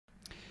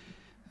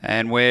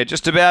And we're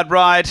just about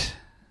right.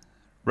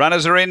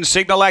 Runners are in,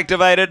 signal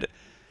activated,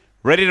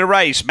 ready to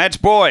race.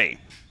 Match Boy,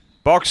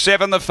 box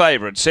 7, the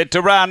favourite, set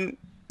to run.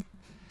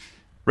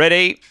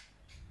 Ready.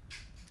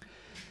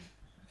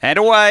 And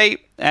away.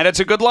 And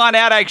it's a good line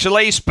out,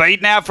 actually.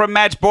 Speed now from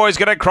Match Boy's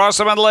going to cross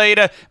them and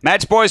lead.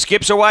 Match Boy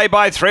skips away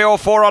by 3 or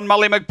 4 on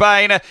Molly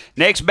McBain.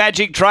 Next,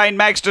 Magic Train,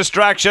 Max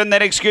Destruction.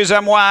 Then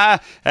Excuse-moi.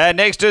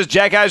 Next is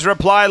Jacko's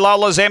Reply,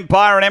 Lola's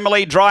Empire and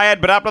Emily Dryad.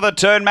 But up to the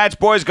turn, Match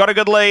Boy's got a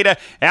good lead.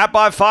 Out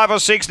by 5 or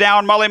 6 now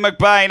on Molly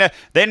McBain.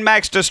 Then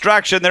Max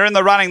Destruction. They're in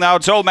the running, though.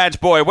 It's all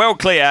Match Boy. Well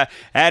clear.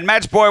 And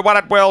Match Boy won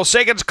it well.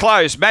 Seconds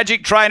close.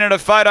 Magic Train in a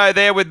photo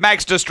there with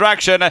Max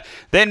Destruction.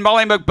 Then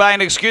Molly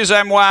McBain,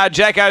 Excuse-moi,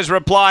 Jacko's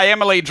Reply,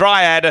 Emily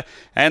Dryad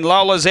and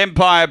Lola's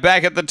Empire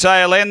back at the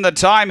tail end. The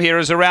time here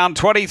is around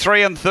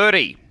 23 and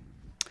 30.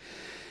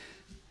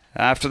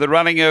 After the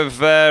running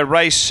of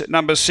race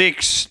number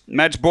 6,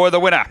 Match Boy the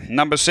winner.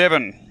 Number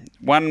 7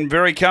 won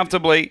very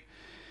comfortably.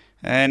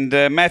 And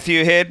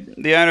Matthew Head,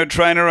 the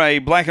owner-trainer, a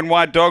black and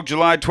white dog,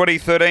 July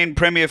 2013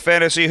 Premier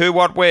Fantasy Who,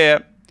 What,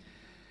 Where.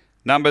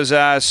 Numbers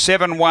are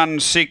 7, 1,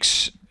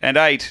 6 and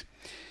 8.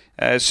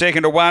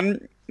 Second to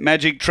 1.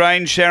 Magic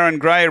Train, Sharon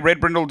Gray, a red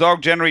brindle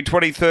dog, January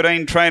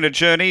 2013, Trainer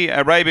Journey,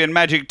 Arabian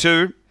Magic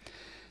 2.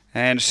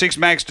 And 6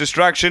 Max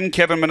Destruction,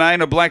 Kevin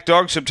Manane, a black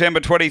dog, September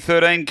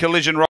 2013, Collision